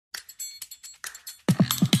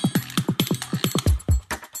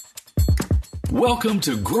Welcome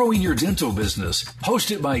to Growing Your Dental Business,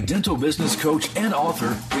 hosted by dental business coach and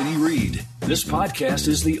author Penny Reed. This podcast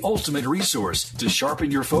is the ultimate resource to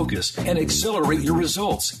sharpen your focus and accelerate your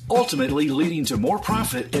results, ultimately leading to more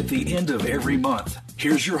profit at the end of every month.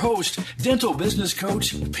 Here's your host, dental business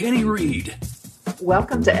coach Penny Reed.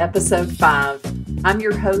 Welcome to episode 5. I'm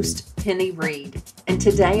your host, Penny Reed, and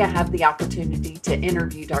today I have the opportunity to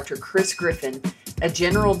interview Dr. Chris Griffin, a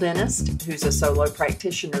general dentist who's a solo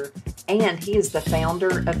practitioner, and he is the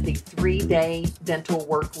founder of the 3-day dental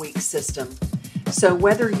work week system. So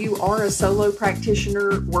whether you are a solo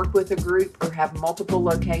practitioner, work with a group, or have multiple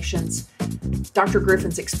locations, Dr.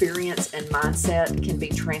 Griffin's experience and mindset can be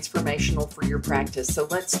transformational for your practice. So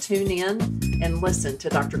let's tune in and listen to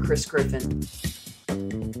Dr. Chris Griffin.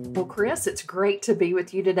 Well, Chris, it's great to be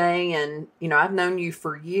with you today. And, I've known you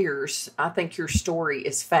for years. I think your story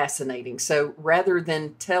is fascinating. So rather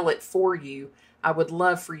than tell it for you, I would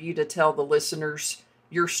love for you to tell the listeners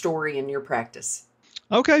your story and your practice.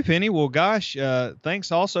 Okay, Penny. Well, gosh,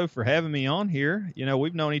 thanks also for having me on here.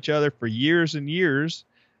 We've known each other for years and years.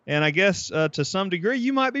 And I guess to some degree,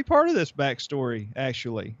 you might be part of this backstory,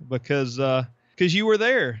 actually, because you were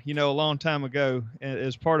there, a long time ago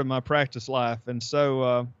as part of my practice life. And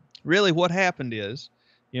so really what happened is,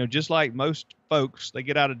 just like most folks, they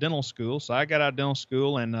get out of dental school. So I got out of dental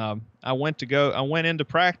school and I went into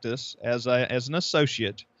practice as an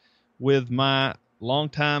associate with my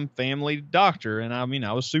longtime family doctor. And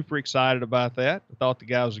I was super excited about that. I thought the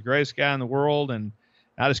guy was the greatest guy in the world. And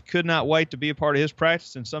I just could not wait to be a part of his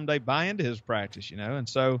practice and someday buy into his practice, And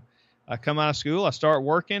so I come out of school, I start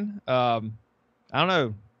working. I don't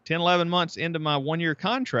know, 10, 11 months into my 1-year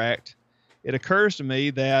contract, it occurs to me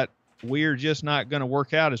that we're just not going to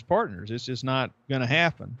work out as partners. It's just not going to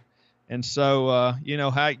happen. And so,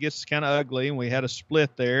 how it gets kind of ugly, and we had a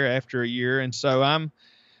split there after a year. And so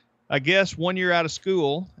I guess 1 year out of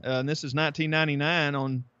school, and this is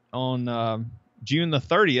 1999, on June the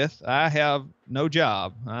 30th, I have no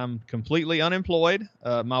job. I'm completely unemployed.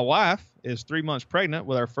 My wife is 3 months pregnant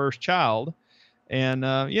with our first child.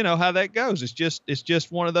 And you know how that goes. It's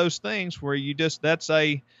just one of those things where that's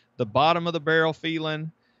the bottom of the barrel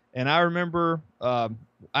feeling. And I remember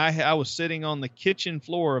I was sitting on the kitchen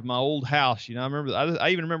floor of my old house. I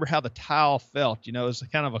even remember how the tile felt. It was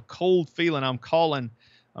kind of a cold feeling. I'm calling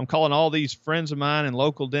all these friends of mine and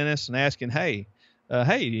local dentists and asking, hey,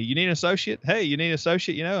 you need an associate? Hey, you need an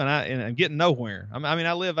associate? And I'm getting nowhere.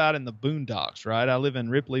 I live out in the boondocks, right? I live in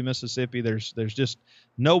Ripley, Mississippi. There's just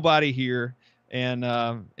nobody here.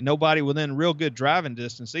 And nobody within real good driving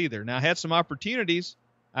distance either. Now, I had some opportunities.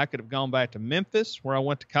 I could have gone back to Memphis, where I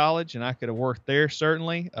went to college, and I could have worked there,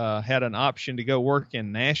 certainly. Had an option to go work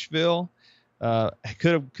in Nashville. I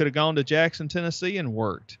could have gone to Jackson, Tennessee, and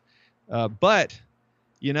worked. But,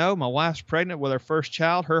 my wife's pregnant with her first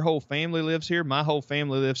child. Her whole family lives here. My whole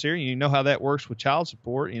family lives here. You know how that works with child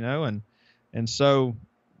support, and so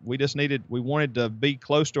we wanted to be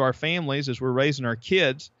close to our families as we're raising our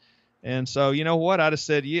kids. And so, you know what? I just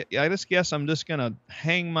said, I just guess I'm just going to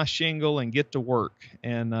hang my shingle and get to work.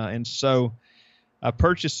 And so I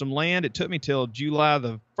purchased some land. It took me till July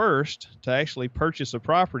the 1st to actually purchase a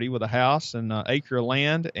property with a house and an acre of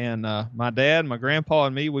land. And my dad, my grandpa,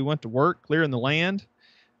 and me, we went to work clearing the land.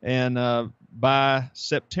 And by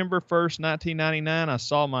September 1st, 1999, I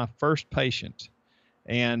saw my first patient.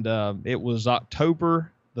 And it was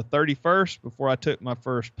October the 31st before I took my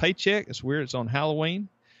first paycheck. It's weird. It's on Halloween.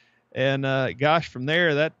 And gosh, from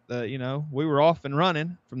there, that we were off and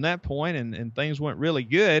running from that point, and things went really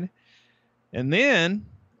good. And then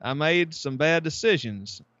I made some bad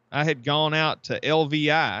decisions. I had gone out to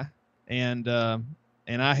LVI, and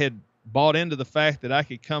I had bought into the fact that I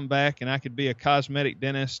could come back and I could be a cosmetic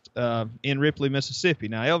dentist in Ripley, Mississippi.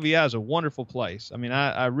 Now, LVI is a wonderful place.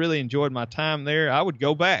 I really enjoyed my time there. I would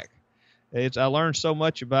go back. I learned so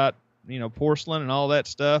much about porcelain and all that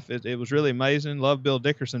stuff. It was really amazing. Love Bill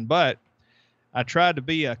Dickerson. But I tried to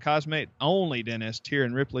be a cosmetic only dentist here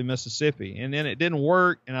in Ripley, Mississippi. And then it didn't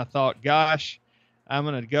work. And I thought, gosh, I'm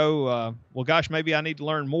going to go, maybe I need to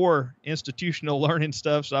learn more institutional learning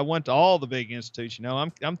stuff. So I went to all the big institutes.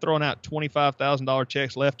 I'm throwing out $25,000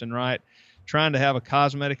 checks left and right, trying to have a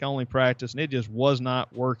cosmetic only practice. And it just was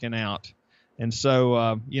not working out. And so,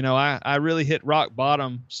 I really hit rock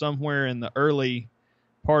bottom somewhere in the early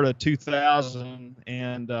part of 2000,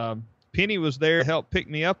 and Penny was there to help pick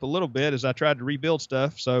me up a little bit as I tried to rebuild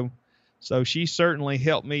stuff. So she certainly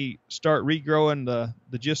helped me start regrowing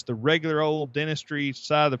the regular old dentistry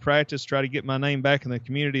side of the practice, try to get my name back in the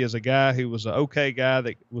community as a guy who was an okay guy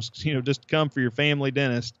that was, just come for your family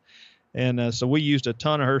dentist. And so we used a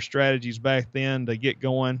ton of her strategies back then to get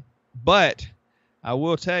going. But I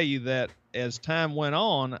will tell you that as time went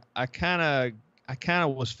on, I kind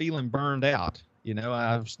of was feeling burned out.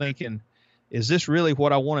 I was thinking, is this really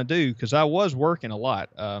what I want to do? Because I was working a lot.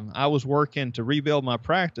 I was working to rebuild my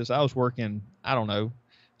practice. I was working, I don't know,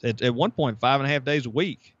 at one point 5.5 days a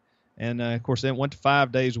week, and of course then went to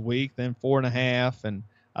 5 days a week, then 4.5, and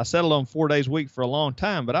I settled on 4 days a week for a long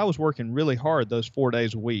time. But I was working really hard those 4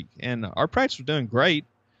 days a week, and our practice was doing great.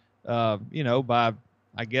 By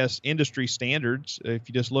I guess industry standards, if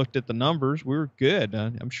you just looked at the numbers, we were good.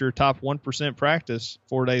 I'm sure top 1% practice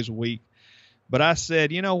 4 days a week. But I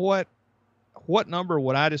said, you know what number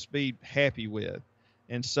would I just be happy with?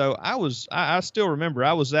 And so I still remember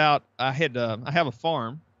I was out. I have a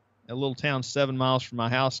farm, a little town 7 miles from my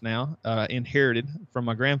house now, inherited from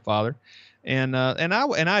my grandfather. And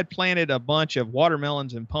I had planted a bunch of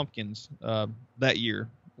watermelons and pumpkins, that year,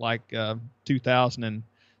 like,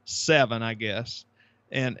 2007, I guess.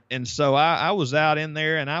 And so I was out in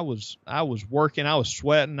there, and I was working, I was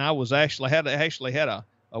sweating. I had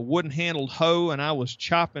a wooden handled hoe, and I was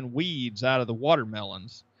chopping weeds out of the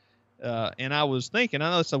watermelons. And I was thinking,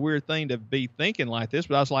 I know it's a weird thing to be thinking like this,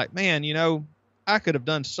 but I was like, man, I could have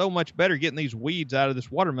done so much better getting these weeds out of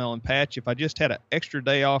this watermelon patch if I just had an extra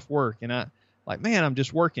day off work. And I'm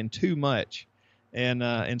just working too much.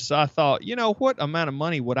 And so I thought, what amount of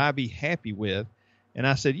money would I be happy with? And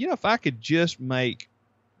I said, if I could just make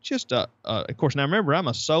of course, now remember, I'm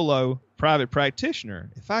a solo private practitioner.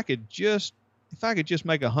 If I could just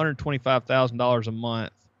make $125,000 a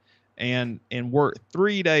month and work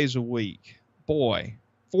 3 days a week, boy,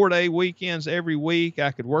 4-day weekends every week, I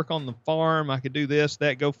could work on the farm. I could do this,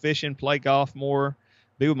 that, go fishing, play golf more,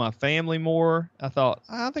 be with my family more. I thought,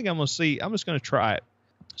 I think I'm just going to try it.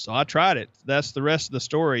 So I tried it. That's the rest of the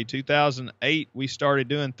story. 2008, we started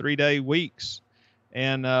doing 3-day weeks.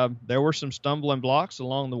 And there were some stumbling blocks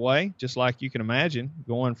along the way, just like you can imagine,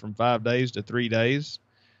 going from 5 days to 3 days.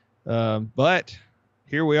 But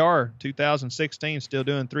here we are, 2016, still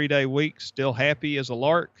doing 3-day weeks, still happy as a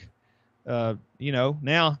lark.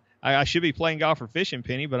 Now I should be playing golf or fishing,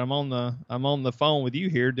 Penny, but I'm on the phone with you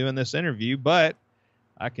here doing this interview. But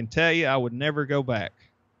I can tell you, I would never go back.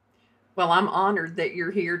 Well, I'm honored that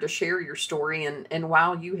you're here to share your story. And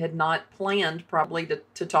while you had not planned probably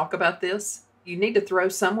to talk about this, you need to throw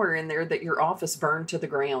somewhere in there that your office burned to the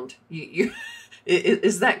ground.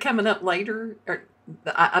 Is that coming up later?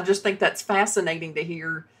 I just think that's fascinating to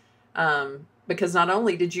hear, because not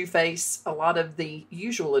only did you face a lot of the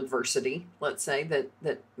usual adversity, let's say,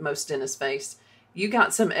 that most dentists face, you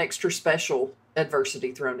got some extra special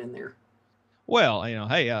adversity thrown in there. Well,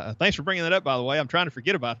 hey, thanks for bringing that up, by the way. I'm trying to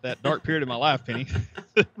forget about that dark period of my life, Penny.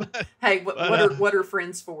 What are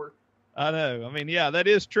friends for? I know. Yeah, that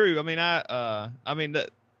is true. I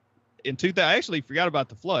actually forgot about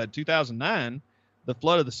the flood, 2009, the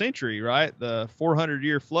flood of the century, right? The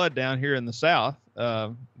 400-year flood down here in the South,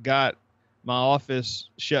 got my office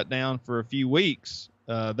shut down for a few weeks,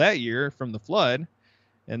 that year from the flood.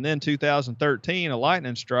 And then 2013, a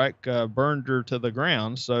lightning strike, burned her to the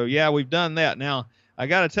ground. So yeah, we've done that. Now I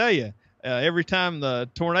got to tell you, every time the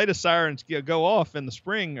tornado sirens go off in the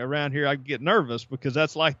spring around here, I get nervous because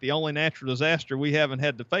that's like the only natural disaster we haven't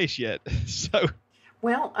had to face yet. So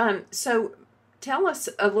tell us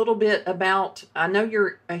a little bit about, I know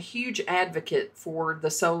you're a huge advocate for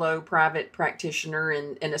the solo private practitioner,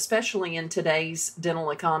 and especially in today's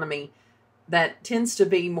dental economy, that tends to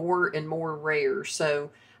be more and more rare.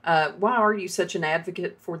 So why are you such an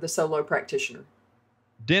advocate for the solo practitioner?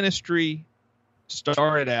 Dentistry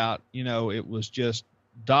started out, it was just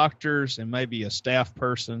doctors and maybe a staff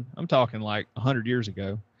person. I'm talking like 100 years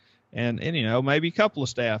ago. And maybe a couple of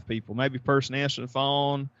staff people, maybe a person answering the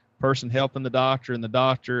phone, person helping the doctor and the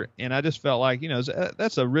doctor. And I just felt like,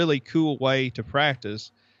 that's a really cool way to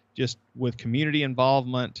practice, just with community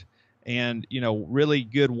involvement and, really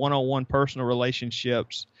good one-on-one personal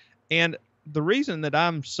relationships. And the reason that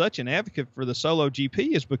I'm such an advocate for the solo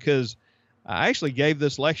GP is because I actually gave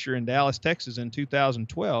this lecture in Dallas, Texas in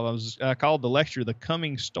 2012. I called the lecture The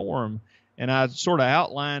Coming Storm, and I sort of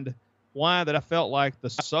outlined why that I felt like the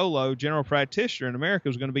solo general practitioner in America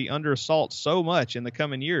was going to be under assault so much in the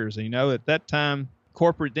coming years. And, at that time,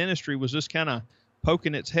 corporate dentistry was just kind of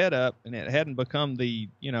poking its head up, and it hadn't become the,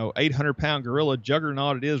 800-pound gorilla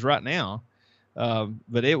juggernaut it is right now.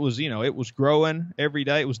 But it was, it was growing every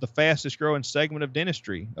day. It was the fastest growing segment of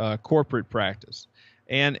dentistry, corporate practice.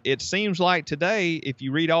 And it seems like today, if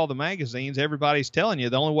you read all the magazines, everybody's telling you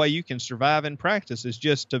the only way you can survive in practice is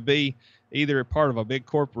just to be either a part of a big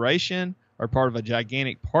corporation or part of a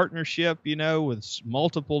gigantic partnership, with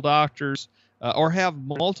multiple doctors, or have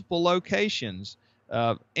multiple locations.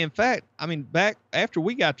 In fact, I mean, back after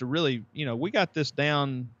we got to really, we got this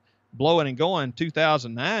down blowing and going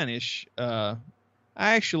 2009-ish.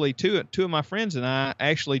 I actually, two of my friends and I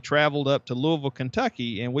actually traveled up to Louisville,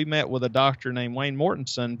 Kentucky, and we met with a doctor named Wayne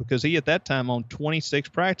Mortensen because he at that time owned 26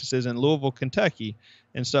 practices in Louisville, Kentucky.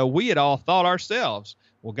 And so we had all thought ourselves,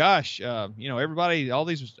 well, gosh, everybody's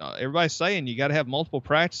saying you got to have multiple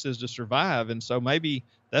practices to survive. And so maybe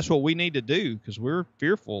that's what we need to do because we're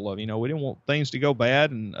fearful of, we didn't want things to go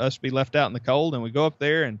bad and us be left out in the cold. And we go up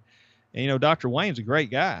there and Dr. Wayne's a great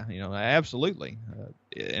guy, absolutely.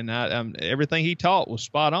 And everything he taught was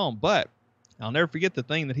spot on. But I'll never forget the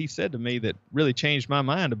thing that he said to me that really changed my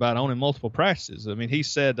mind about owning multiple practices. I mean, he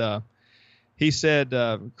said,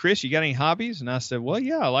 Chris, you got any hobbies? And I said, well,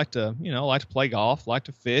 yeah, I like to play golf, like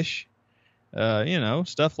to fish,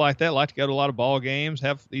 stuff like that. Like to go to a lot of ball games,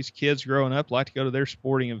 have these kids growing up, like to go to their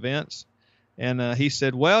sporting events. And he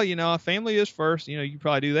said, well, a family is first, you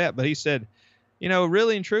probably do that. But he said,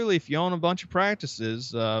 really and truly, if you own a bunch of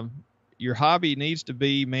practices, your hobby needs to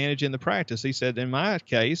be managing the practice. He said, in my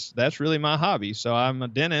case, that's really my hobby. So I'm a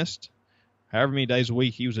dentist, however many days a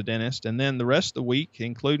week he was a dentist. And then the rest of the week,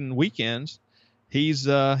 including weekends, he's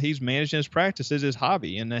managing his practice as his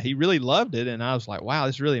hobby. And he really loved it. And I was like, wow,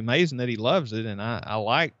 it's really amazing that he loves it.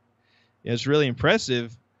 And it's really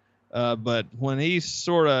impressive. But when he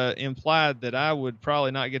sort of implied that I would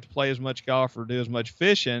probably not get to play as much golf or do as much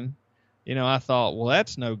fishing, I thought, well,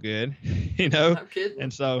 that's no good, No kidding.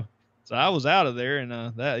 And so I was out of there, and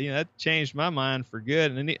that changed my mind for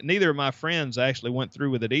good. And neither of my friends actually went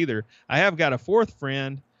through with it either. I have got a fourth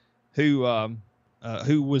friend who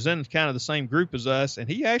was in kind of the same group as us, and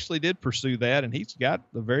he actually did pursue that, and he's got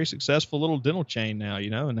a very successful little dental chain now,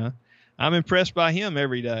 and I'm impressed by him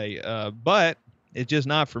every day. But it's just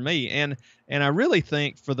not for me. And I really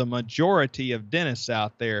think for the majority of dentists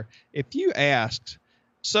out there, if you asked,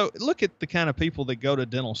 so look at the kind of people that go to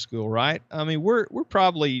dental school, right? I mean, we're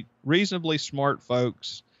probably reasonably smart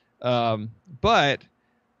folks, but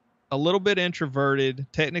a little bit introverted,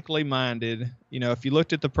 technically minded. If you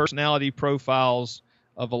looked at the personality profiles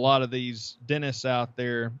of a lot of these dentists out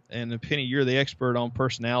there, and Penny, you're the expert on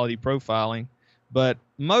personality profiling, but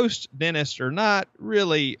most dentists are not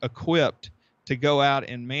really equipped to go out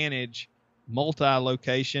and manage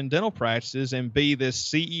multi-location dental practices and be this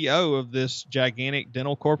CEO of this gigantic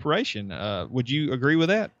dental corporation. Would you agree with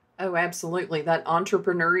that? Oh, absolutely. That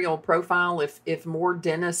entrepreneurial profile, if more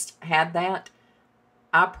dentists had that,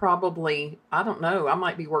 I don't know, I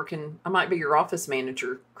might be your office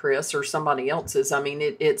manager, Chris, or somebody else's. I mean,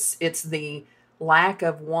 it's the lack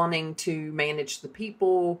of wanting to manage the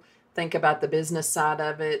people, think about the business side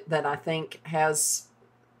of it, that I think has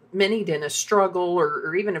many dentists struggle,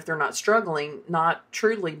 or even if they're not struggling, not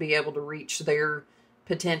truly be able to reach their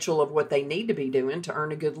potential of what they need to be doing to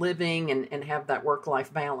earn a good living and have that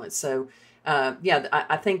work-life balance. So,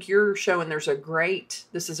 I think you're showing this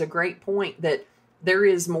is a great point, that there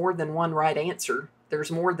is more than one right answer.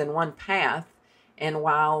 There's more than one path. And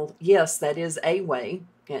while, yes, that is a way,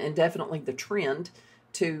 and definitely the trend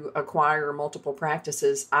to acquire multiple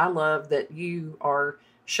practices, I love that you are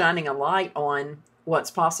shining a light on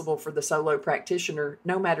what's possible for the solo practitioner,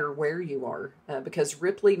 no matter where you are. Because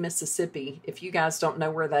Ripley, Mississippi, if you guys don't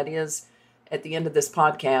know where that is at the end of this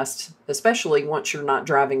podcast, especially once you're not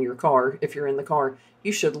driving your car, if you're in the car,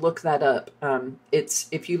 you should look that up.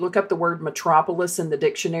 If you look up the word metropolis in the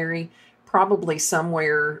dictionary, probably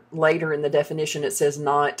somewhere later in the definition it says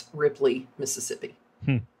not Ripley, Mississippi.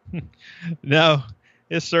 No.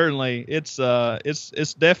 It's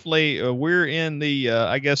definitely, we're in the,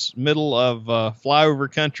 I guess, middle of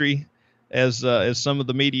flyover country as some of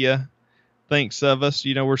the media thinks of us.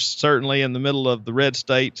 We're certainly in the middle of the red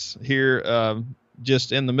states here,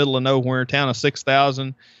 just in the middle of nowhere, a town of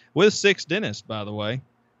 6,000 with 6 dentists, by the way.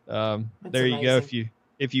 There you amazing. go.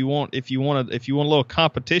 If you want a little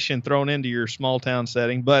competition thrown into your small town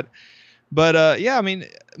setting, But I mean,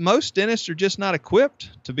 most dentists are just not equipped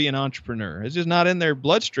to be an entrepreneur. It's just not in their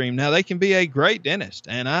bloodstream. Now, they can be a great dentist,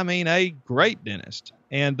 and I mean a great dentist,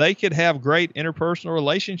 and they could have great interpersonal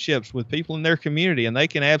relationships with people in their community, and they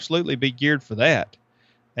can absolutely be geared for that.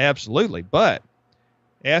 Absolutely. But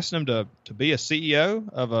asking them to be a CEO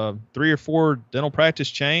of a 3 or 4 dental practice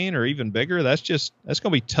chain or even bigger, that's going to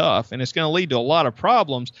be tough, and it's going to lead to a lot of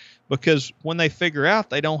problems, because when they figure out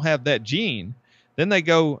they don't have that gene, then they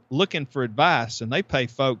go looking for advice, and they pay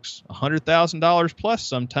folks $100,000 plus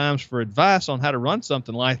sometimes for advice on how to run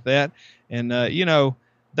something like that. And,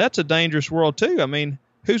 that's a dangerous world too. I mean,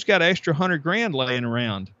 who's got extra $100,000 laying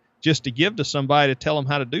around just to give to somebody to tell them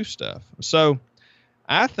how to do stuff? So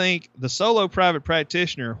I think the solo private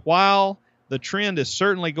practitioner, while the trend is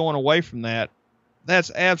certainly going away from that.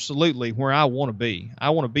 That's absolutely where I want to be. I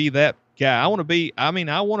want to be that guy. I want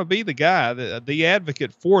to be the guy, the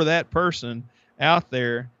advocate for that person out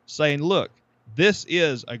there saying, look, this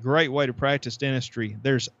is a great way to practice dentistry.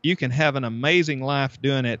 You can have an amazing life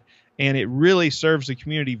doing it, and it really serves the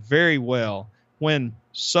community very well when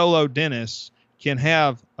solo dentists can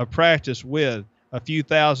have a practice with a few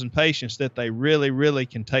thousand patients that they really, really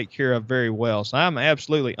can take care of very well. So I'm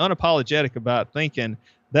absolutely unapologetic about thinking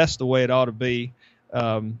that's the way it ought to be.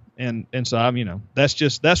 And so I'm,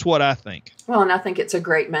 that's what I think. Well, and I think it's a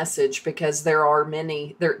great message because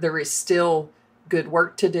there is still good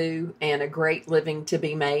work to do and a great living to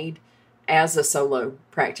be made as a solo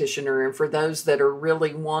practitioner. And for those that are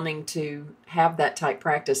really wanting to have that type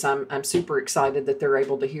practice, I'm super excited that they're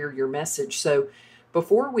able to hear your message. So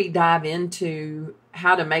before we dive into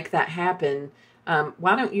how to make that happen,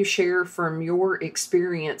 why don't you share from your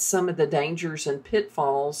experience some of the dangers and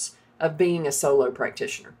pitfalls of being a solo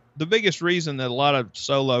practitioner? The biggest reason that a lot of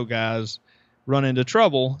solo guys run into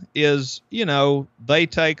trouble is, they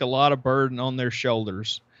take a lot of burden on their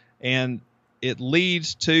shoulders, and it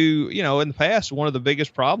leads to, in the past, one of the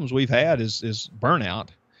biggest problems we've had is burnout.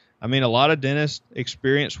 I mean, a lot of dentists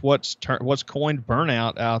experience what's coined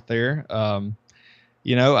burnout out there.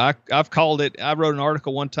 I've called it, I wrote an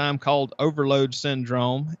article one time called Overload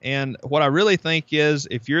Syndrome. And what I really think is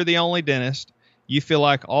if you're the only dentist, you feel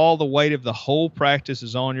like all the weight of the whole practice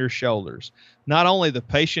is on your shoulders. Not only the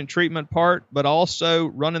patient treatment part, but also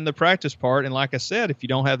running the practice part. And like I said, if you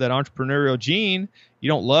don't have that entrepreneurial gene, you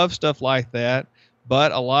don't love stuff like that.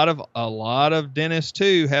 But a lot of dentists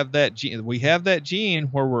too have that gene. We have that gene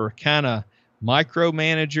where we're kind of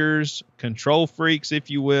micromanagers, control freaks, if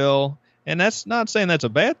you will. And that's not saying that's a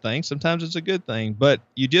bad thing. Sometimes it's a good thing, but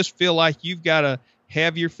you just feel like you've got to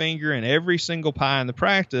have your finger in every single pie in the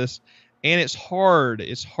practice. And it's hard.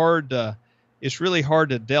 It's really hard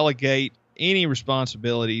to delegate any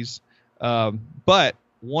responsibilities. But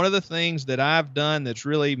one of the things that I've done that's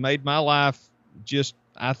really made my life just,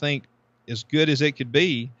 I think, as good as it could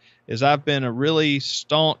be is I've been a really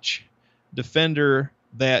staunch defender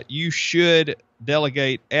that you should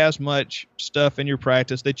delegate as much stuff in your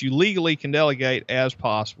practice that you legally can delegate as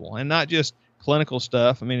possible, and not just clinical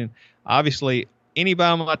stuff. I mean, obviously,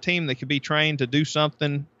 anybody on my team that can be trained to do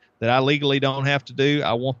something that I legally don't have to do,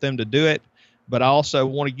 I want them to do it. But I also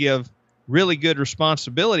want to give really good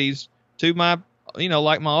responsibilities to my,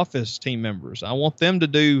 like my office team members. I want them to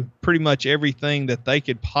do pretty much everything that they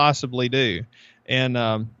could possibly do. And,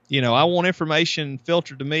 I want information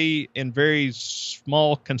filtered to me in very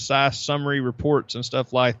small, concise summary reports and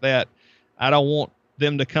stuff like that. I don't want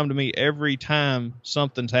them to come to me every time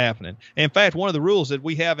something's happening. And in fact, one of the rules that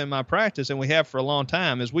we have in my practice, and we have for a long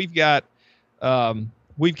time, is we've got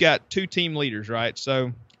two team leaders, right?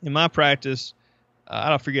 So in my practice, I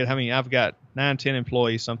don't forget how many, I've got 9, 10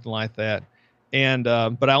 employees, something like that. And,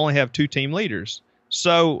 but I only have 2 team leaders.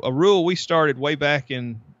 So a rule we started way back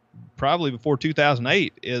in probably before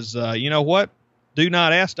 2008 is, do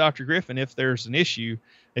not ask Dr. Griffin if there's an issue.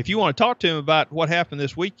 If you want to talk to him about what happened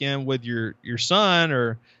this weekend with your son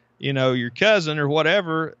or, your cousin or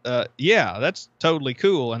whatever, yeah, that's totally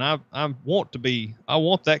cool. And I want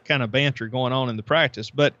that kind of banter going on in the practice.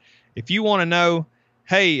 But if you want to know,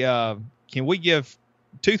 hey, can we give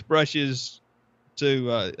toothbrushes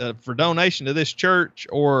for donation to this church,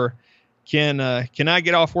 or can I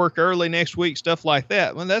get off work early next week, stuff like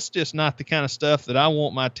that? Well, that's just not the kind of stuff that I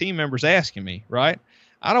want my team members asking me, right?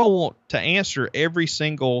 I don't want to answer every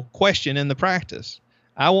single question in the practice.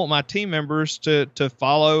 I want my team members to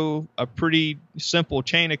follow a pretty simple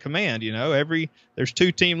chain of command. There's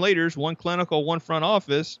 2 team leaders, 1 clinical, 1 front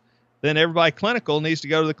office. Then everybody clinical needs to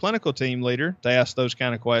go to the clinical team leader to ask those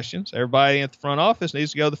kind of questions. Everybody at the front office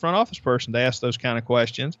needs to go to the front office person to ask those kind of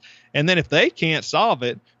questions. And then if they can't solve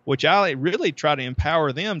it, which I really try to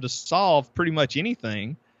empower them to solve pretty much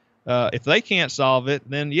anything, if they can't solve it,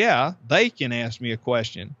 then yeah, they can ask me a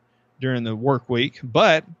question during the work week,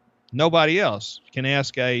 but nobody else can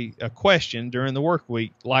ask a question during the work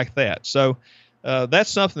week like that. So that's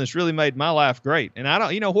something that's really made my life great. And I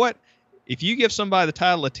don't, what? If you give somebody the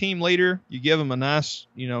title of team leader, you give them a nice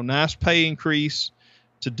pay increase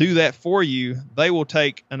to do that for you, they will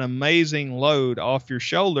take an amazing load off your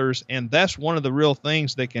shoulders. And that's one of the real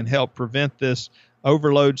things that can help prevent this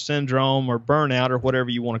overload syndrome or burnout or whatever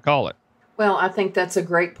you want to call it. Well, I think that's a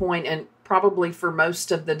great point. And probably for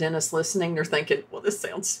most of the dentists listening, they're thinking, well, this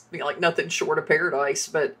sounds like nothing short of paradise.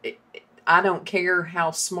 But I don't care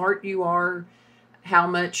how smart you are. how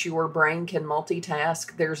much your brain can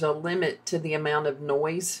multitask. There's a limit to the amount of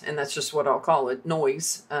noise, and that's just what I'll call it,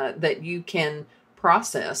 noise, that you can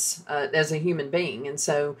process as a human being. And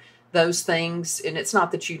so those things, and it's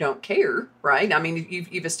not that you don't care, right? I mean,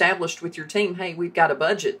 you've established with your team, hey, we've got a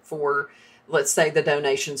budget for, let's say, the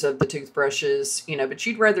donations of the toothbrushes, but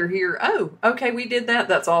you'd rather hear, oh, okay, we did that.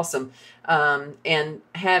 That's awesome. And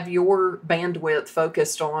have your bandwidth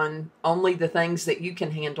focused on only the things that you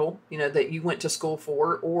can handle, that you went to school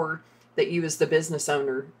for, or that you as the business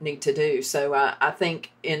owner need to do. So I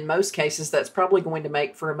think in most cases, that's probably going to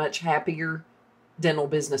make for a much happier dental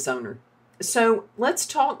business owner. So let's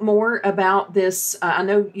talk more about this. I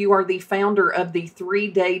know you are the founder of the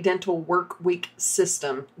 3-day dental work week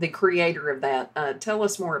system, the creator of that. Tell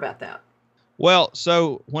us more about that. Well,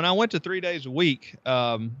 so when I went to 3 days a week,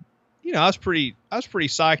 I was pretty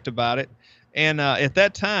psyched about it. And at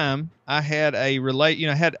that time, I had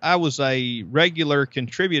I was a regular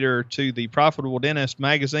contributor to the Profitable Dentist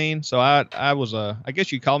magazine. So I was I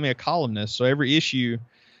guess you'd call me a columnist. So every issue,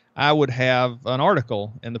 I would have an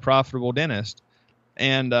article in the Profitable Dentist,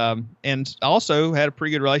 and also had a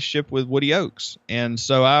pretty good relationship with Woody Oakes. And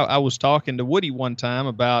so I was talking to Woody one time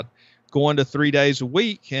about going to 3 days a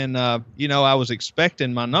week, and I was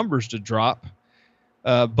expecting my numbers to drop,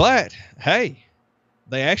 but hey,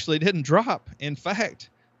 they actually didn't drop. In fact,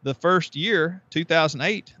 the first year,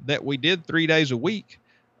 2008, that we did 3 days a week,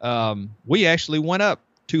 we actually went up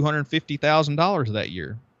 $250,000 that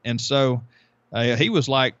year. And so he was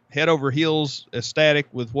like head over heels ecstatic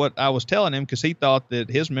with what I was telling him, because he thought that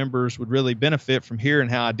his members would really benefit from hearing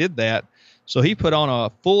how I did that. So he put on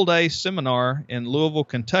a full day seminar in Louisville,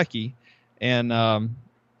 Kentucky. And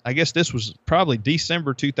I guess this was probably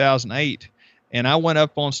December 2008. And I went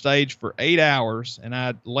up on stage for 8 hours, and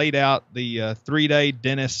I laid out the 3-day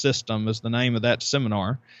dentist system as the name of that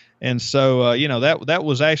seminar. And so, that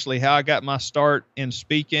was actually how I got my start in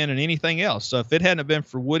speaking and anything else. So if it hadn't been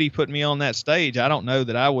for Woody putting me on that stage, I don't know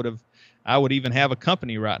that I would even have a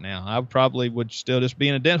company right now. I probably would still just be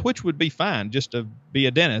a dentist, which would be fine, just to be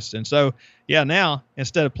a dentist. And so, yeah, now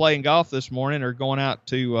instead of playing golf this morning or going out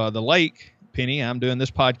to the lake, Penny, I'm doing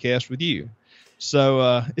this podcast with you.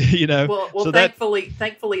 So, Well,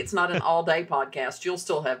 thankfully it's not an all-day podcast. You'll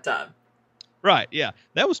still have time. Right. Yeah.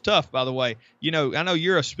 That was tough, by the way. I know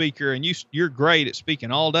you're a speaker and you're great at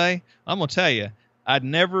speaking all day. I'm going to tell you, I'd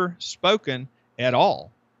never spoken at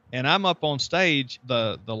all. And I'm up on stage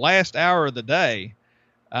the last hour of the day.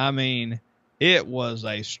 I mean, it was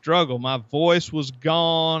a struggle. My voice was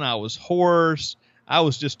gone. I was hoarse. I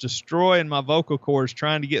was just destroying my vocal cords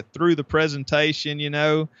trying to get through the presentation.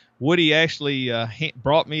 Woody actually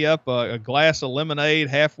brought me up a glass of lemonade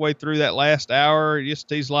halfway through that last hour.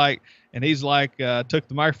 He's like, took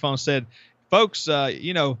the microphone and said, folks,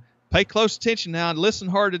 pay close attention now and listen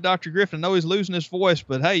hard to Dr. Griffin. I know he's losing his voice,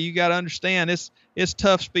 but hey, you got to understand it's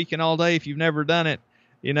tough speaking all day if you've never done it.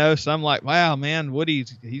 So I'm like, wow, man, Woody,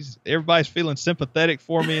 everybody's feeling sympathetic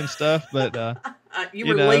for me and stuff, but you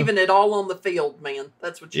were leaving it all on the field, man.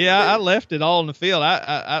 That's what you. Yeah, I left it all on the field.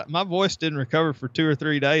 My voice didn't recover for 2 or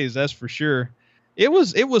 3 days, that's for sure. It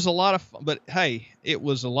was a lot of fun, but hey, it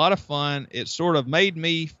was a lot of fun. It sort of made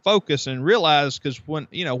me focus and realize, because when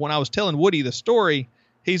I was telling Woody the story,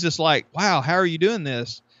 he's just like, wow, how are you doing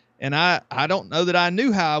this? And I don't know that I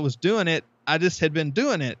knew how I was doing it. I just had been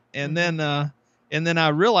doing it. And then I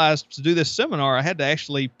realized to do this seminar, I had to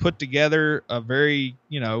actually put together a very,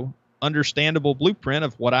 understandable blueprint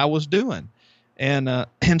of what I was doing. And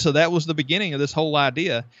so that was the beginning of this whole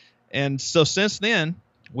idea. And so since then,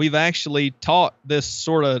 we've actually taught this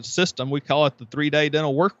sort of system. We call it the 3-day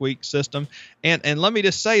dental work week system. And let me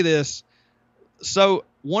just say this. So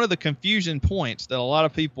one of the confusion points that a lot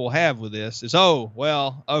of people have with this is, I'm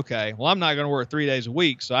not going to work 3 days a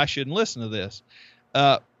week, so I shouldn't listen to this.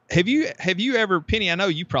 Have you ever, Penny, I know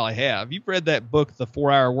you probably have. You've read that book, The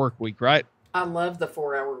 4-Hour Work Week, right? I love The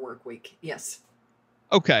 4-Hour Work Week. Yes.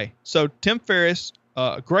 Okay. So Tim Ferriss,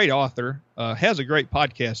 a great author, has a great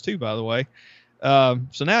podcast too, by the way.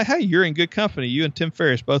 So now, hey, you're in good company. You and Tim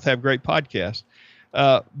Ferriss both have great podcasts.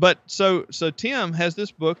 But so Tim has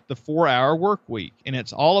this book, The 4-Hour Work Week, and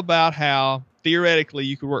it's all about how theoretically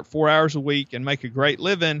you could work 4 hours a week and make a great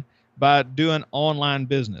living by doing online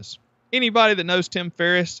business. Anybody that knows Tim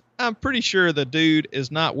Ferriss, I'm pretty sure the dude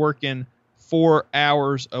is not working 4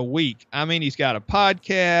 hours a week. I mean, he's got a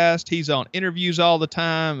podcast. He's on interviews all the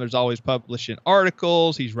time. There's always publishing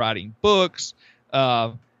articles. He's writing books,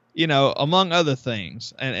 among other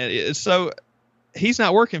things. And so he's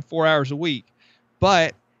not working 4 hours a week,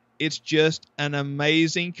 but it's just an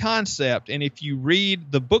amazing concept. And if you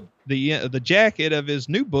read the book, the jacket of his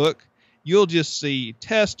new book, you'll just see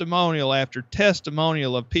testimonial after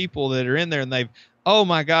testimonial of people that are in there and oh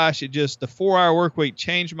my gosh, the 4-hour work week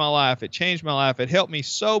changed my life. It changed my life. It helped me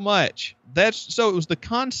so much. So it was the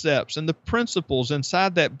concepts and the principles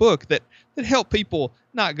inside that book that helped people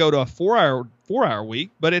not go to a 4-hour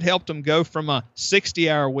week, but it helped them go from a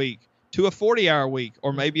 60-hour week to a 40-hour week,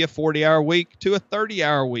 or maybe a 40-hour week to a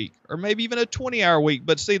 30-hour week, or maybe even a 20-hour week.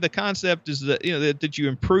 But see, the concept is that, that you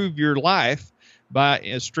improve your life by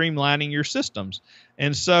streamlining your systems.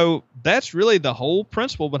 And so that's really the whole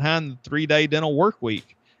principle behind the 3-day dental work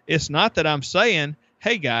week. It's not that I'm saying,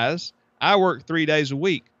 hey guys, I work 3 days a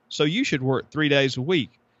week, so you should work 3 days a week.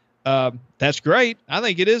 That's great. I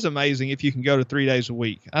think it is amazing if you can go to 3 days a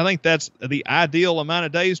week. I think that's the ideal amount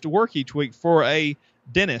of days to work each week for a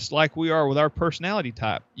dentist, like we are with our personality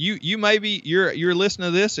type. You maybe you're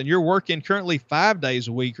listening to this and you're working currently 5 days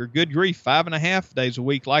a week, or good grief, 5.5 days a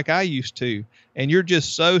week like I used to, and you're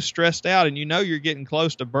just so stressed out and you're getting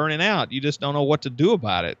close to burning out. You just don't know what to do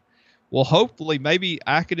about it. Well, hopefully maybe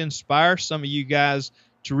I could inspire some of you guys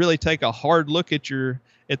to really take a hard look at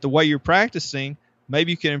the way you're practicing.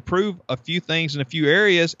 Maybe you can improve a few things in a few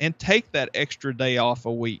areas and take that extra day off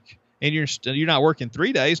a week. And you're not working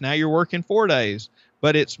 3 days, now you're working 4 days.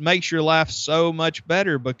 But it makes your life so much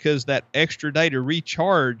better, because that extra day to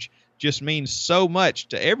recharge just means so much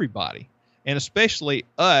to everybody. And especially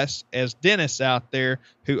us as dentists out there,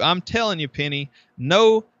 who, I'm telling you, Penny,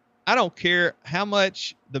 no, I don't care how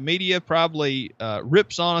much the media probably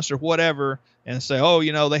rips on us or whatever and say, oh,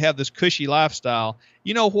 they have this cushy lifestyle.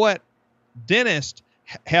 You know what? Dentists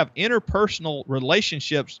have interpersonal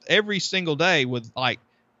relationships every single day with like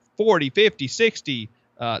 40, 50, 60.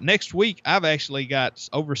 Next week, I've actually got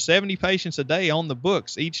over 70 patients a day on the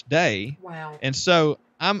books each day. Wow. And so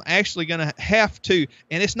I'm actually going to have to,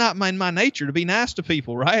 and it's not in my nature to be nice to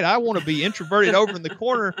people, right? I want to be introverted over in the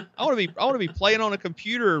corner. I want to be playing on a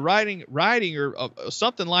computer or writing or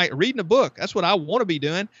something, like reading a book. That's what I want to be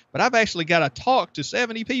doing. But I've actually got to talk to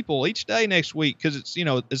 70 people each day next week, because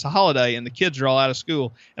it's a holiday and the kids are all out of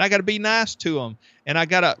school, and I got to be nice to them, and I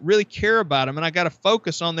got to really care about them, and I got to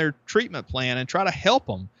focus on their treatment plan and try to help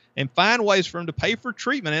them and find ways for them to pay for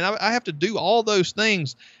treatment. And I have to do all those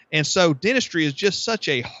things. And so dentistry is just such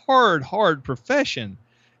a hard profession.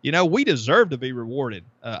 We deserve to be rewarded.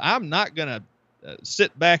 I'm not going to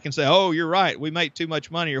sit back and say, oh, you're right, we make too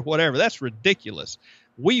much money or whatever. That's ridiculous.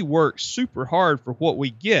 We work super hard for what we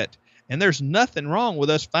get. And there's nothing wrong with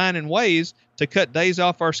us finding ways to cut days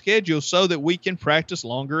off our schedule so that we can practice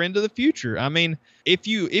longer into the future. I mean, if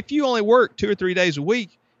you only work 2 or 3 days a week,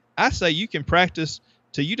 I say you can practice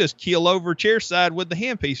till you just keel over chairside with the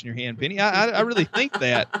handpiece in your hand, Penny. I really think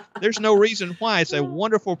that. There's no reason why. It's a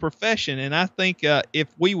wonderful profession, and I think if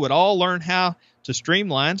we would all learn how to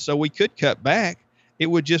streamline so we could cut back, it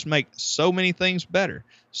would just make so many things better.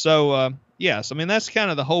 So, yes, I mean, that's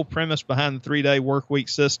kind of the whole premise behind the 3-day work week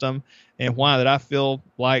system, and why that I feel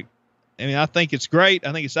like, I think it's great.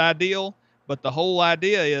 I think it's ideal, but the whole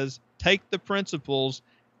idea is take the principles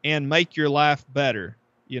and make your life better.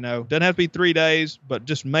 Doesn't have to be 3 days, but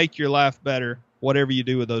just make your life better, whatever you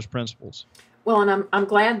do with those principles. Well, and I'm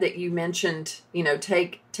glad that you mentioned,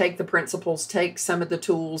 take the principles, take some of the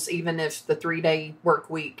tools, even if the 3-day work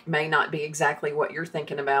week may not be exactly what you're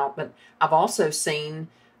thinking about. But I've also seen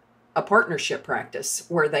a partnership practice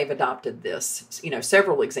where they've adopted this,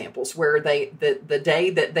 several examples where the day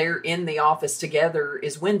that they're in the office together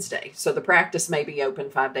is Wednesday. So the practice may be open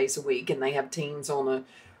 5 days a week and they have teams on a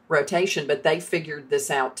rotation, but they figured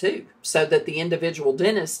this out too, so that the individual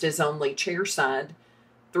dentist is only chairside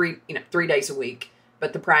 3 days a week,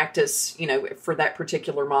 but the practice, for that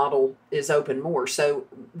particular model is open more. So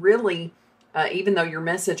really, even though your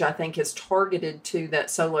message, I think, is targeted to that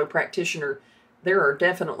solo practitioner, there are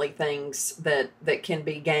definitely things that can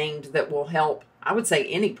be gained that will help, I would say,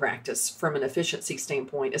 any practice from an efficiency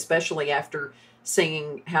standpoint, especially after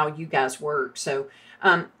seeing how you guys work. So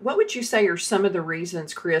what would you say are some of the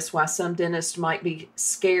reasons, Chris, why some dentists might be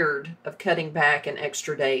scared of cutting back an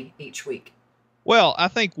extra day each week? Well, I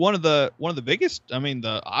think one of the biggest,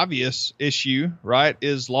 the obvious issue, right,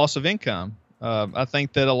 is loss of income. I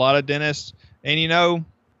think that a lot of dentists, and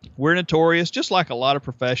we're notorious, just like a lot of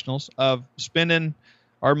professionals, of spending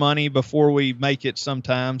our money before we make it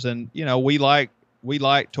sometimes. And we like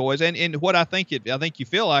toys. And what I think you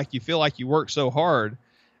feel like you work so hard,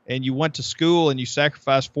 and you went to school and you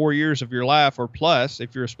sacrificed 4 years of your life, or plus,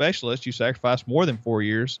 if you're a specialist, you sacrificed more than 4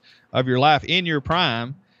 years of your life in your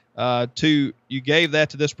prime. You gave that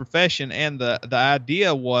to this profession, and the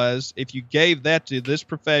idea was, if you gave that to this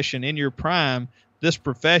profession in your prime, this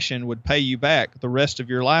profession would pay you back the rest of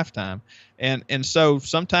your lifetime. And so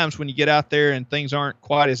sometimes when you get out there and things aren't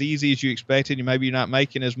quite as easy as you expected, maybe you're not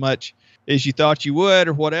making as much as you thought you would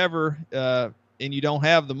or whatever, and you don't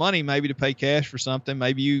have the money maybe to pay cash for something.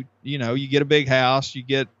 Maybe you get a big house, you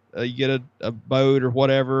get a boat or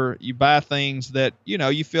whatever. You buy things that,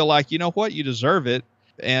 you feel like, you deserve it.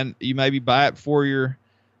 And you maybe buy it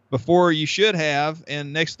before you should have.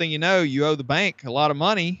 And next thing you know, you owe the bank a lot of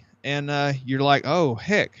money. And you're like, oh,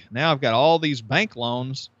 heck, now I've got all these bank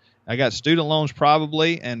loans. I got student loans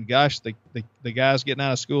probably. And gosh, the guys getting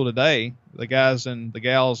out of school today, the guys and the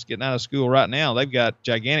gals getting out of school right now, they've got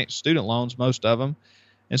gigantic student loans, most of them.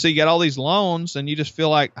 And so you got all these loans and you just feel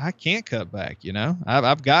like I can't cut back.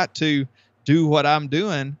 I've got to do what I'm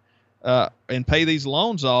doing and pay these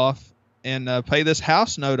loans off and pay this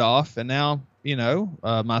house note off. And now,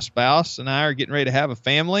 my spouse and I are getting ready to have a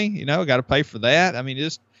family, got to pay for that. I mean,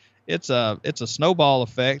 it's a snowball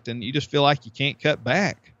effect and you just feel like you can't cut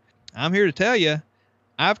back. I'm here to tell you,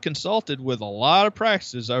 I've consulted with a lot of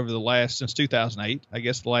practices since 2008, I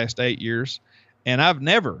guess the last 8 years. And I've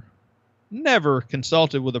never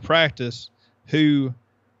consulted with a practice who,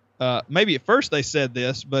 maybe at first they said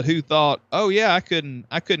this, but who thought, oh yeah, I couldn't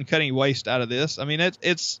cut any waste out of this. I mean,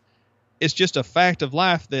 it's just a fact of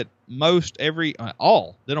life that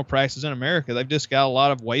all dental practices in America, they've just got a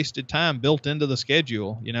lot of wasted time built into the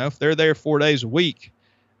schedule. If they're there 4 days a week,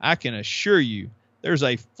 I can assure you there's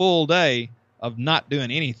a full day of not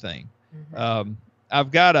doing anything. Mm-hmm.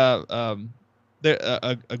 I've got a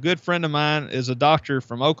good friend of mine is a doctor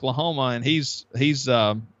from Oklahoma, and he's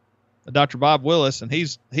Dr. Bob Willis, and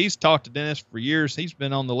he's taught to dentists for years. He's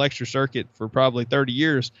been on the lecture circuit for probably 30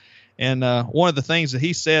 years. And one of the things that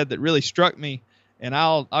he said that really struck me, and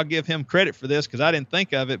I'll give him credit for this because I didn't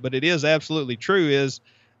think of it, but it is absolutely true, is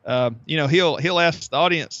he'll ask the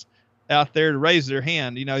audience out there to raise their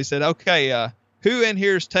hand. He said, okay, who in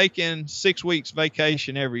here is taking 6 weeks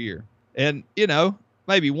vacation every year? And,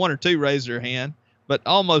 maybe one or two raise their hand, but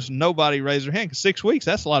almost nobody raised their hand because 6 weeks,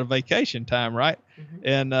 that's a lot of vacation time, right?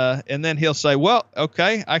 Mm-hmm. And then he'll say, well,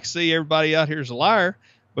 okay, I see everybody out here is a liar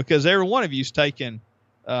because every one of you is taking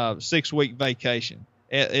 6 week vacation.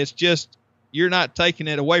 It's just, you're not taking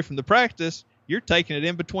it away from the practice. You're taking it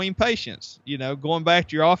in between patients, going back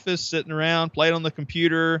to your office, sitting around, playing on the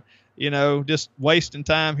computer, just wasting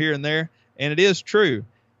time here and there. And it is true.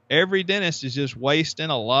 Every dentist is just wasting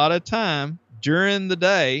a lot of time during the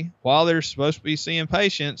day while they're supposed to be seeing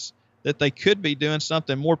patients that they could be doing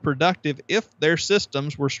something more productive if their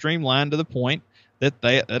systems were streamlined to the point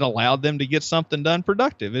that allowed them to get something done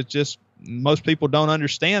productive. It's just, most people don't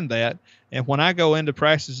understand that. And when I go into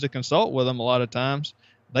practices to consult with them, a lot of times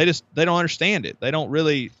they don't understand it. They don't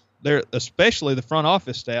really, especially the front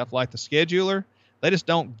office staff, like the scheduler, they just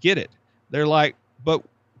don't get it. They're like, but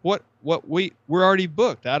we're already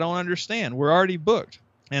booked. I don't understand. We're already booked.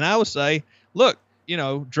 And I would say, look,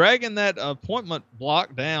 dragging that appointment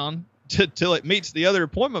block down till it meets the other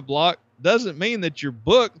appointment block doesn't mean that you're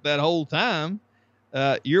booked that whole time.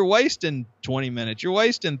 You're wasting 20 minutes. You're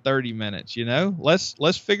wasting 30 minutes.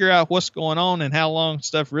 Let's figure out what's going on and how long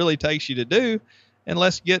stuff really takes you to do. And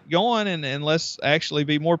let's get going and let's actually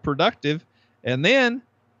be more productive. And then,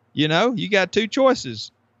 you got two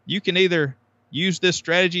choices. You can either use this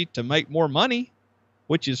strategy to make more money,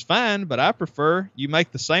 which is fine, but I prefer you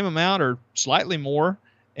make the same amount or slightly more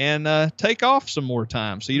and take off some more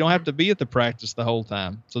time so you don't have to be at the practice the whole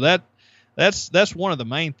time. So that's one of the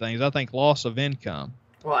main things, I think, loss of income.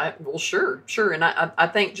 Well, sure. And I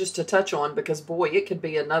think just to touch on, because, boy, it could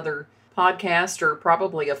be another podcast or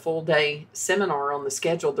probably a full day seminar on the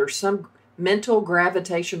schedule. There's some mental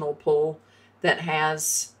gravitational pull that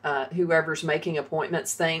has whoever's making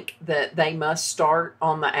appointments think that they must start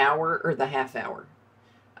on the hour or the half hour.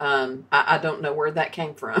 I don't know where that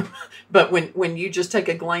came from, but when you just take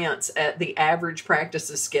a glance at the average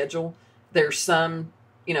practice's schedule, there's some,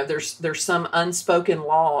 there's some unspoken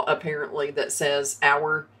law apparently that says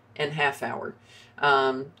hour and half hour.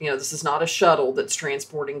 This is not a shuttle that's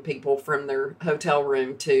transporting people from their hotel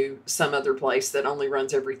room to some other place that only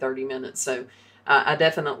runs every 30 minutes. So I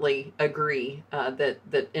definitely agree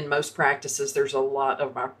that in most practices there's a lot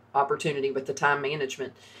of opportunity with the time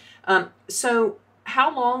management. So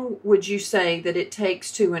how long would you say that it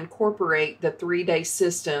takes to incorporate the 3-day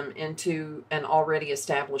system into an already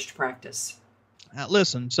established practice?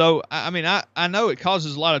 Listen, so I know it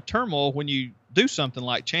causes a lot of turmoil when you do something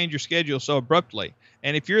like change your schedule so abruptly.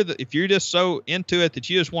 And if you're just so into it that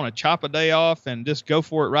you just want to chop a day off and just go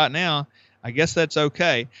for it right now, I guess that's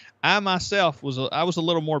okay. I myself was a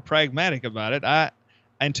little more pragmatic about it.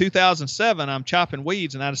 In 2007, I'm chopping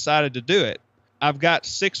weeds and I decided to do it. I've got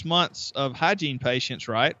 6 months of hygiene patients,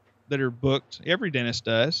 right, that are booked. Every dentist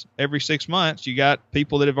does. Every 6 months, you got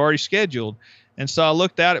people that have already scheduled. And so I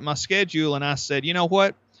looked out at my schedule and I said, you know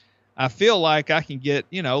what? I feel like I can get,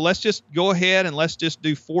 let's just go ahead and let's just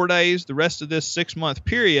do 4 days the rest of this 6-month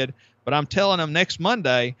period. But I'm telling them next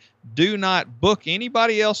Monday, do not book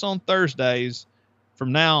anybody else on Thursdays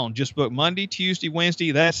from now on. Just book Monday, Tuesday,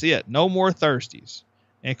 Wednesday. That's it. No more Thursdays.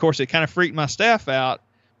 And, of course, it kind of freaked my staff out.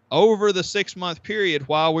 Over the 6-month period,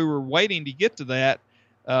 while we were waiting to get to that,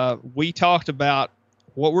 we talked about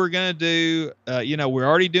what we're going to do. We're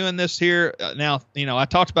already doing this here. Now, I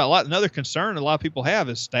talked about another concern a lot of people have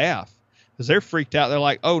is staff, because they're freaked out. They're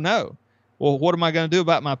like, oh, no. Well, what am I going to do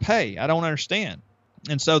about my pay? I don't understand.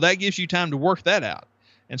 And so that gives you time to work that out.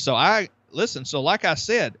 And so so like I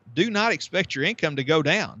said, do not expect your income to go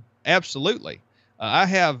down. Absolutely. I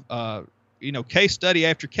have, case study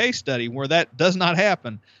after case study where that does not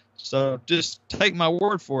happen. So just take my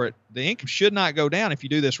word for it. The income should not go down if you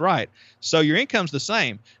do this right. So your income's the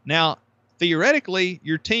same. Now, theoretically,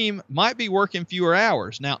 your team might be working fewer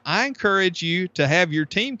hours. Now, I encourage you to have your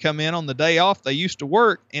team come in on the day off they used to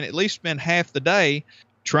work and at least spend half the day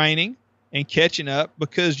training and catching up,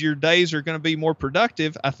 because your days are going to be more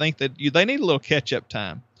productive. I think that they need a little catch-up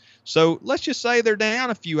time. So let's just say they're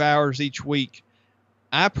down a few hours each week.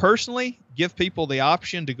 I personally give people the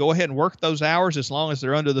option to go ahead and work those hours as long as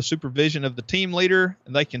they're under the supervision of the team leader,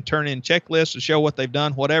 and they can turn in checklists to show what they've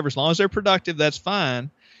done, whatever. As long as they're productive, that's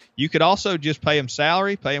fine. You could also just pay them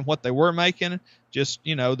salary, pay them what they were making. Just,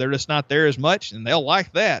 they're just not there as much, and they'll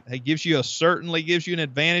like that. It certainly gives you an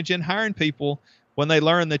advantage in hiring people when they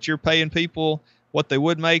learn that you're paying people what they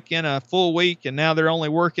would make in a full week, and now they're only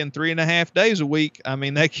working 3.5 days a week. I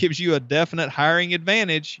mean, that gives you a definite hiring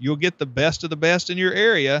advantage. You'll get the best of the best in your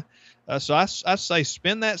area. So I say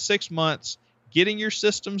spend that 6 months getting your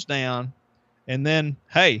systems down, and then,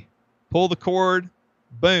 hey, pull the cord,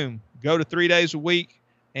 boom, go to 3 days a week.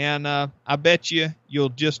 And I bet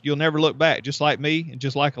you'll never look back, just like me and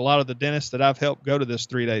just like a lot of the dentists that I've helped go to this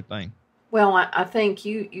 3-day thing. Well, I think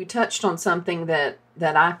you touched on something that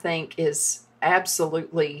I think is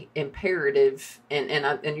absolutely imperative,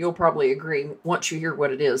 and you'll probably agree once you hear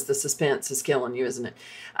what it is. The suspense is killing you, isn't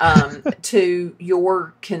it? To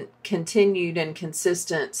your continued and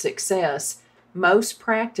consistent success, most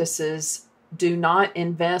practices do not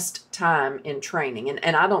invest time in training,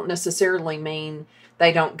 and I don't necessarily mean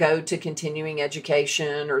they don't go to continuing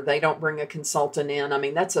education or they don't bring a consultant in. I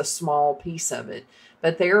mean, that's a small piece of it.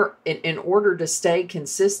 But in order to stay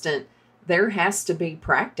consistent, there has to be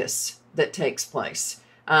practice that takes place,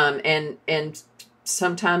 and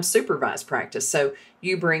sometimes supervised practice. So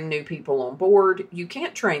you bring new people on board. You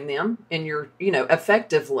can't train them in your,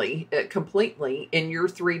 effectively, completely in your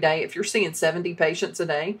 3-day. If you're seeing 70 patients a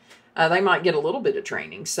day, they might get a little bit of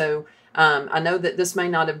training. So I know that this may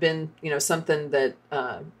not have been, something that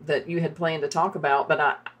that you had planned to talk about, but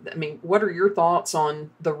I mean, what are your thoughts on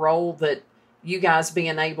the role that you guys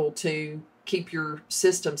being able to keep your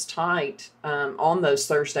systems tight on those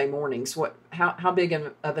Thursday mornings? How big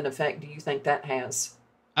of an effect do you think that has?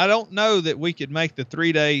 I don't know that we could make the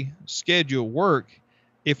 3-day schedule work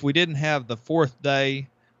if we didn't have the 4th day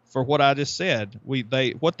for what I just said.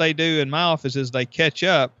 What they do in my office is they catch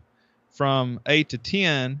up from 8 to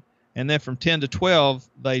 10, and then from 10 to 12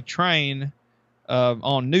 they train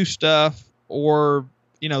on new stuff, or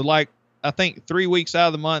like I think 3 weeks out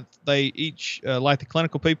of the month they each like the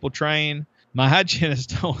clinical people train. My hygienists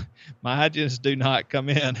do not come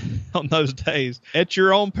in on those days. At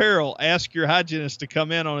your own peril, ask your hygienist to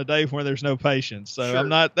come in on a day where there's no patients. So sure. I'm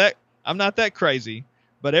not that crazy,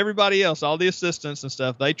 but everybody else, all the assistants and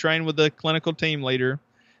stuff, they train with the clinical team leader,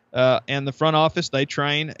 and the front office, they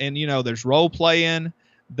train, and there's role playing,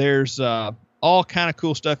 there's all kind of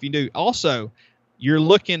cool stuff you do. Also, you're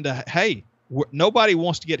looking to, hey, nobody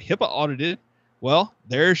wants to get HIPAA audited. Well,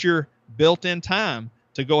 there's your built-in time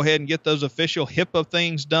to go ahead and get those official HIPAA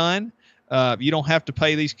things done. You don't have to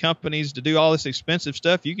pay these companies to do all this expensive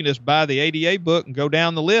stuff. You can just buy the ADA book and go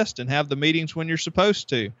down the list and have the meetings when you're supposed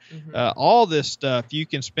to. Mm-hmm. All this stuff, you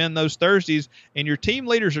can spend those Thursdays, and your team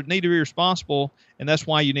leaders need to be responsible, and that's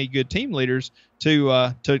why you need good team leaders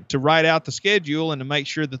to write out the schedule and to make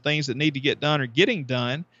sure the things that need to get done are getting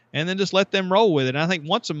done, and then just let them roll with it. And I think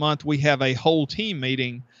once a month we have a whole team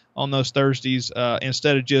meeting on those Thursdays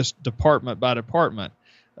instead of just department by department.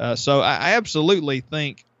 So I absolutely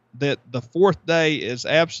think that the 4th day is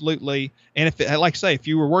absolutely, and if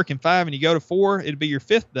you were working 5 and you go to 4, it'd be your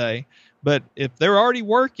 5th day. But if they're already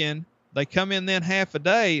working, they come in then half a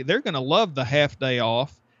day, they're going to love the half day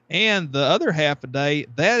off, And the other half a day,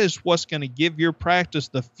 that is what's going to give your practice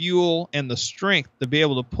the fuel and the strength to be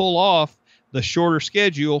able to pull off the shorter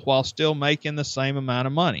schedule while still making the same amount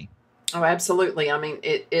of money. Oh, absolutely. I mean,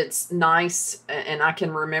 it's nice. And I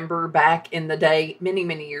can remember back in the day, many,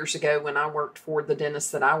 many years ago, when I worked for the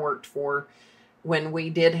dentist that I worked for, when we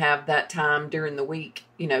did have that time during the week,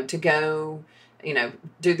 to go,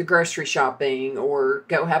 do the grocery shopping or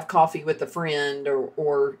go have coffee with a friend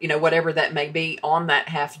or whatever that may be on that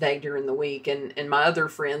half day during the week. And my other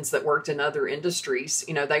friends that worked in other industries,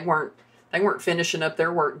 they weren't finishing up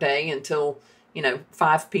their work day until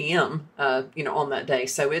 5 p.m. On that day.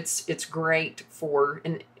 So it's great for,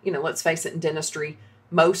 and let's face it, in dentistry,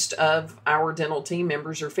 most of our dental team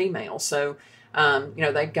members are female. So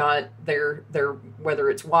they've got their whether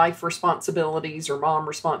it's wife responsibilities or mom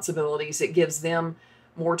responsibilities, it gives them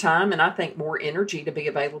more time and I think more energy to be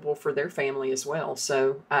available for their family as well.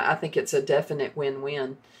 So I think it's a definite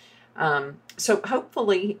win-win. So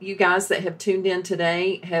hopefully you guys that have tuned in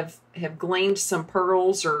today have gleaned some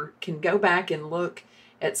pearls or can go back and look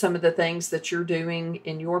at some of the things that you're doing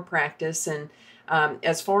in your practice. And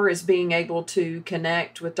as far as being able to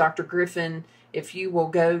connect with Dr. Griffin, if you will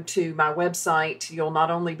go to my website, you'll not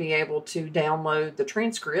only be able to download the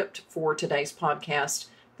transcript for today's podcast,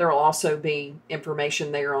 there will also be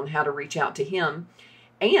information there on how to reach out to him.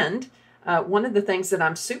 And one of the things that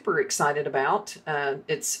I'm super excited about,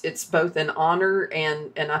 it's both an honor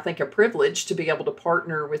and I think a privilege to be able to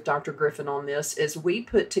partner with Dr. Griffin on this, is we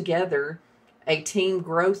put together a team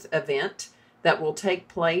growth event that will take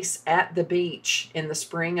place at the beach in the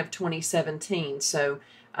spring of 2017. So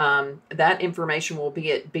that information will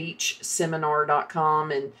be at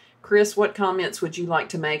beachseminar.com. And Chris, what comments would you like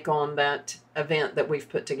to make on that event that we've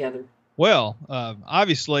put together? Well,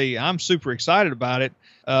 obviously I'm super excited about it.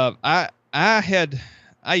 I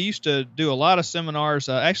used to do a lot of seminars,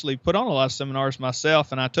 actually put on a lot of seminars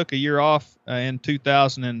myself, and I took a year off in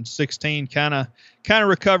 2016, kind of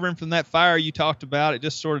recovering from that fire you talked about. It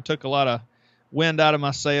just sort of took a lot of wind out of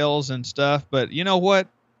my sails and stuff. But you know what?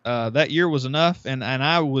 That year was enough, and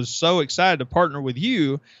I was so excited to partner with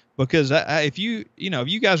you because if you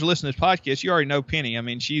guys are listening to this podcast, you already know Penny. I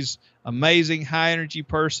mean, she's amazing, high energy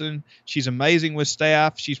person. She's amazing with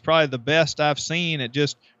staff. She's probably the best I've seen at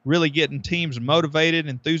just really getting teams motivated,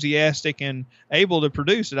 enthusiastic, and able to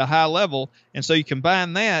produce at a high level. And so you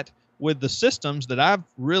combine that with the systems that I've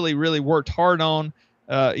really, really worked hard on.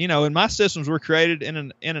 And my systems were created in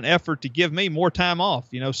an effort to give me more time off,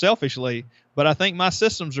 selfishly. But I think my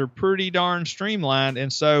systems are pretty darn streamlined.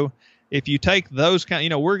 And so if you take those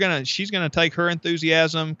she's going to take her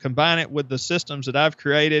enthusiasm, combine it with the systems that I've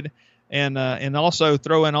created, and also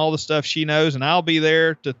throw in all the stuff she knows. And I'll be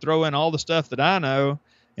there to throw in all the stuff that I know.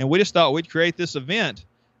 And we just thought we'd create this event,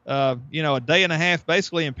 a day and a half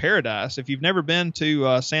basically in paradise. If you've never been to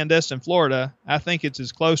Sandestin, Florida, I think it's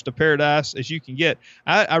as close to paradise as you can get.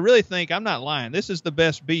 I really think, I'm not lying, this is the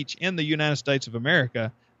best beach in the United States of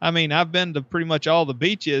America. I mean, I've been to pretty much all the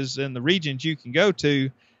beaches in the regions you can go to.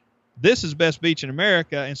 This is the best beach in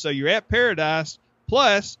America, and so you're at paradise.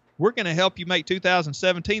 Plus, we're going to help you make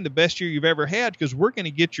 2017 the best year you've ever had because we're going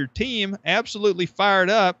to get your team absolutely fired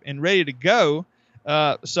up and ready to go.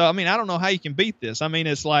 So, I mean, I don't know how you can beat this. I mean,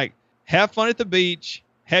 it's like, have fun at the beach,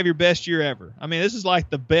 have your best year ever. I mean, this is like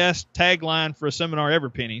the best tagline for a seminar ever,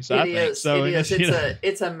 Penny. So It is.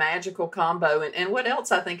 It's a magical combo. And what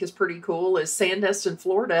else I think is pretty cool is Sandestin,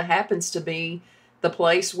 Florida happens to be the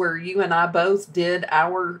place where you and I both did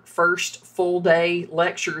our first full day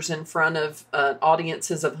lectures in front of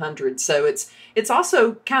audiences of hundreds. So it's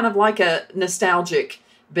also kind of like a nostalgic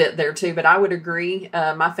bit there too, but I would agree.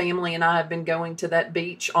 My family and I have been going to that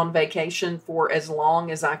beach on vacation for as long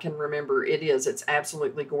as I can remember. It's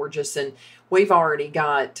absolutely gorgeous, and we've already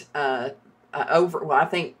got I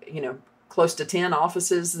think close to 10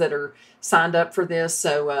 offices that are signed up for this.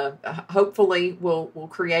 So hopefully we'll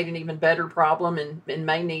create an even better problem and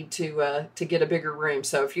may need to get a bigger room.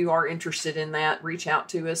 So if you are interested in that, reach out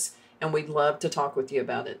to us, and we'd love to talk with you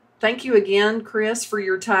about it. Thank you again, Chris, for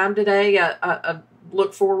your time today. I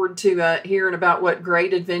look forward to hearing about what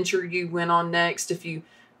great adventure you went on next, if you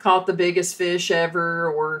caught the biggest fish ever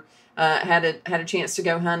or had a chance to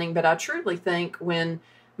go hunting. But I truly think when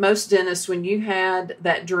you had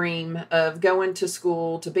that dream of going to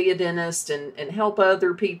school to be a dentist and help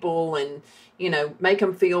other people and, make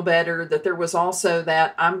them feel better, that there was also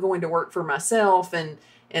that I'm going to work for myself and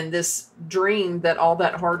this dream that all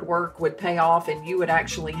that hard work would pay off and you would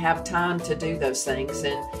actually have time to do those things.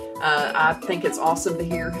 And I think it's awesome to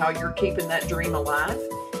hear how you're keeping that dream alive.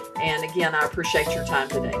 And again, I appreciate your time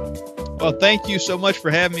today. Well, thank you so much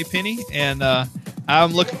for having me, Penny. And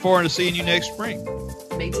I'm looking forward to seeing you next spring.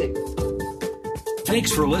 Me too.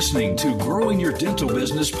 Thanks for listening to Growing Your Dental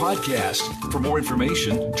Business podcast. For more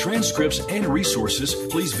information, transcripts, and resources,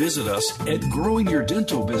 please visit us at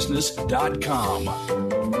growingyourdentalbusiness.com.